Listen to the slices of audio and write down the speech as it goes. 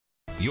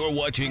You're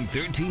watching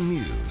 13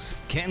 News,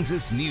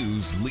 Kansas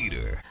News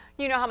Leader.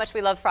 You know how much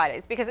we love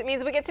Fridays because it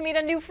means we get to meet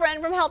a new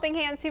friend from Helping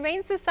Hands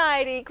Humane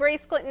Society.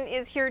 Grace Clinton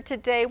is here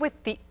today with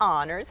the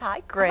honors.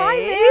 Hi, Grace. Hi,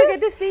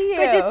 Meg. Good to see you.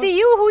 Good to see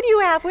you. Who do you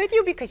have with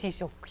you? Because he's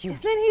so cute.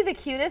 Isn't he the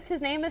cutest?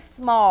 His name is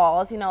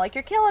Smalls. You know, like,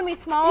 you're killing me,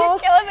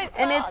 Smalls. You're killing me,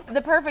 Smalls. And it's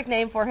the perfect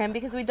name for him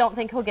because we don't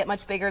think he'll get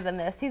much bigger than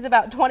this. He's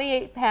about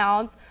 28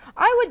 pounds.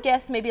 I would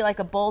guess maybe like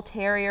a bull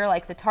terrier,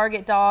 like the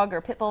Target dog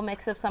or pit bull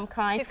mix of some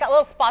kind. He's got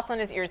little spots on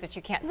his ears that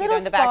you can't see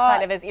on the back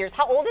side of his ears.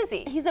 How old is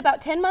he? He's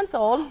about 10 months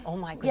old. Oh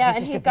my goodness. Yeah,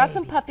 and he's got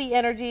some puppy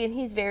energy, and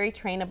he's very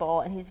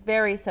trainable, and he's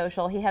very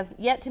social. He has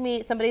yet to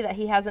meet somebody that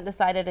he hasn't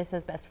decided is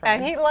his best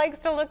friend. And he likes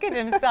to look at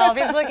himself.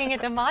 He's looking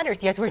at the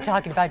monitors. Yes, we're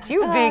talking about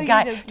you, big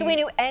guy. Do we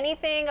know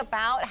anything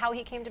about how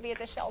he came to be at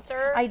the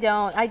shelter? I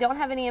don't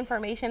have any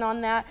information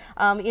on that,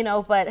 you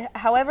know, but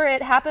however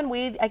it happened,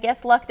 we, I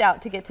guess, lucked out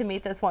to get to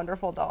meet this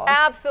wonderful dog.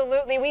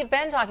 Absolutely. We've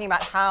been talking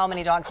about how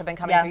many dogs have been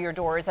coming through your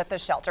doors at the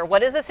shelter.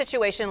 What is the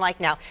situation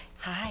like now?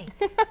 Hi.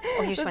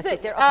 Oh, you just want to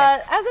sit there?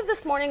 Okay. As of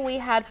this morning, we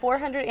had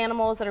 400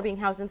 animals that are being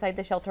housed inside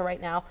the shelter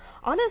right now.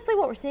 Honestly,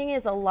 what we're seeing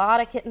is a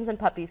lot of kittens and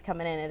puppies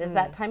coming in. It is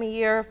that time of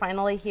year,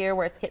 finally here,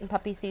 where it's kitten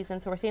puppy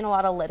season, so we're seeing a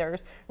lot of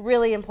litters.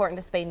 Really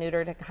important to spay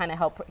neuter to kind of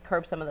help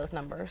curb some of those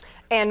numbers.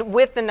 And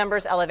with the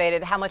numbers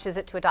elevated, how much is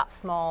it to adopt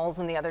Smalls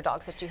and the other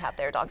dogs that you have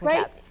there, dogs and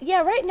cats?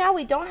 Yeah, right now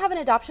we don't have an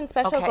adoption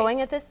special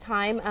going at this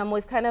time.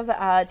 We've kind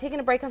of taken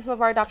a break on some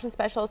of our adoption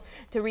specials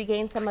to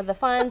regain some of the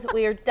funds.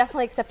 We are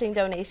definitely accepting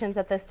donations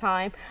at this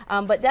time,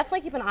 but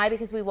definitely keep an eye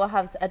because we will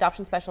have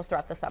adoption specials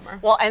throughout the summer.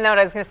 Well, and what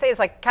I was going to say is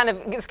like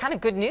it's kind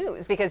of good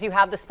news because you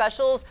have the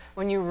specials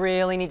when you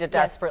really need to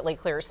desperately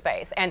clear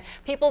space, and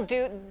people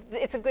do.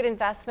 It's a good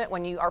investment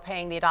when you are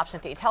paying the adoption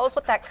fee. Tell us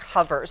what that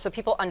covers so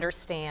people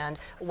understand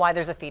why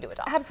there's a fee to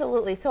adopt.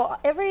 Absolutely. So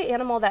every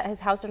animal that is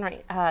housed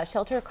in our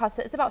shelter costs,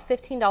 it's about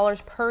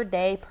 $15 per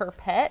day per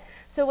pet.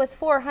 So with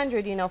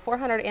 400, you know,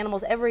 400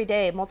 animals every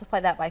day, multiply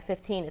that by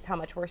 15 is how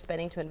much we're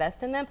spending to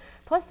invest in them.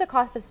 Plus the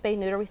cost of spay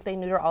neuter. We spay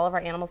neuter all of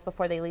our animals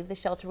before they leave the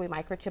shelter. We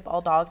microchip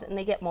all dogs, and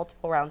they get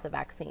multiple rounds of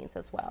vaccines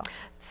as well.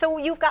 So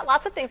you've got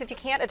lots of things. If you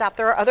can't adopt,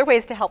 there are other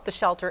ways to help the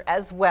shelter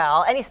as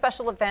well. Any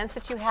special events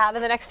that you have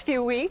in the next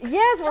few weeks?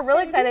 Yes, we're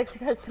really excited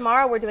because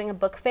tomorrow we're doing a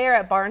book fair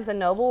at Barnes &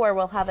 Noble where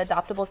we'll have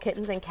adoptable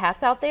kittens and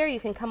cats out there. You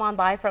can come on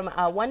by from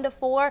 1 to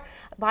 4,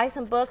 buy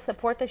some books,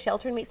 support the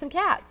shelter, and meet some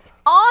cats.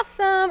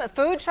 Awesome.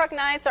 Food truck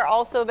nights are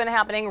also been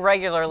happening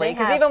regularly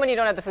because even when you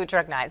don't have the food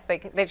truck nights,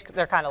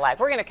 they're kind of like,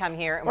 we're going to come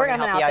here and we're going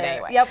to help you out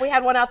anyway. Yep, we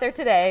had one out there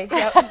today.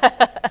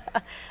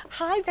 Yep.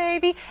 Hi,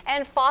 baby.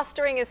 And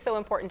fostering is so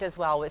important as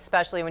well,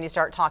 especially when you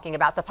start talking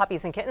about the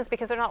puppies and kittens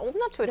because they're not old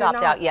enough to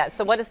adopt out yet.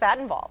 So what does that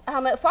involve?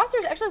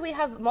 Fosters, actually, we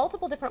have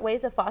multiple different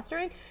ways of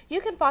fostering. You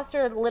can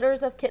foster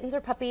litters of kittens or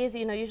puppies.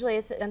 You know, usually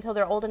it's until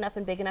they're old enough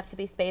and big enough to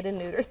be spayed and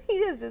neutered.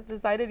 He has just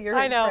decided you're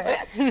his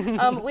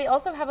friend. We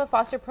also have a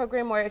foster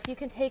program where if you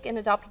can take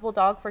an adoptable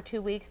dog for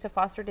 2 weeks to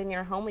foster it in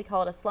your home, we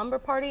call it a slumber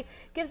party.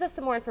 Gives us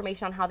some more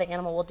information on how the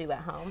animal will do at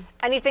home.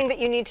 Anything that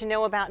you need to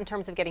know about in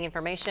terms of getting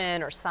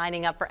information or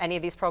signing up for any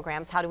of these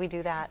programs, how do we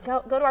do that?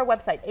 Go to our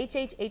website,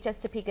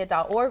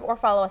 hhhstopeka.org, or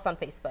follow us on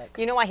Facebook.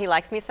 You know why he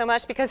likes me so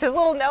much? Because his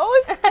little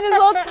nose and his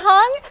little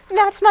tongue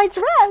match my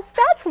dress.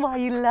 That's why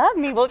you love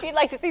me. Well, if you'd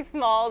like to see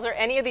Smalls or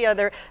any of the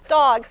other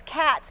dogs,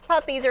 cats,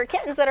 puppies, or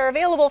kittens that are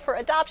available for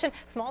adoption,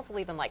 Smalls will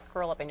even like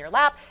curl up in your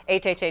lap.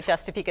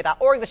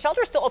 hhhstopeka.org. The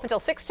shelter is still open till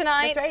 6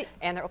 tonight. That's right.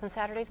 And they're open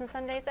Saturdays and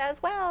Sundays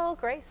as well.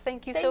 Grace,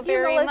 thank you so you,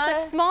 very Melissa. much.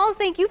 Smalls,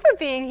 thank you for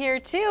being here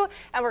too.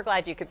 And we're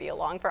glad you could be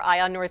along for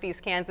Eye on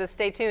Northeast Kansas.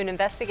 Stay tuned.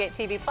 Investigate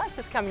TV Plus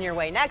is coming your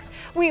way next.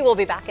 We will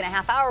be back in a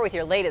half hour with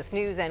your latest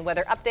news and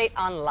weather update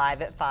on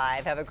Live at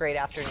 5. Have a great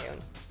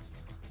afternoon.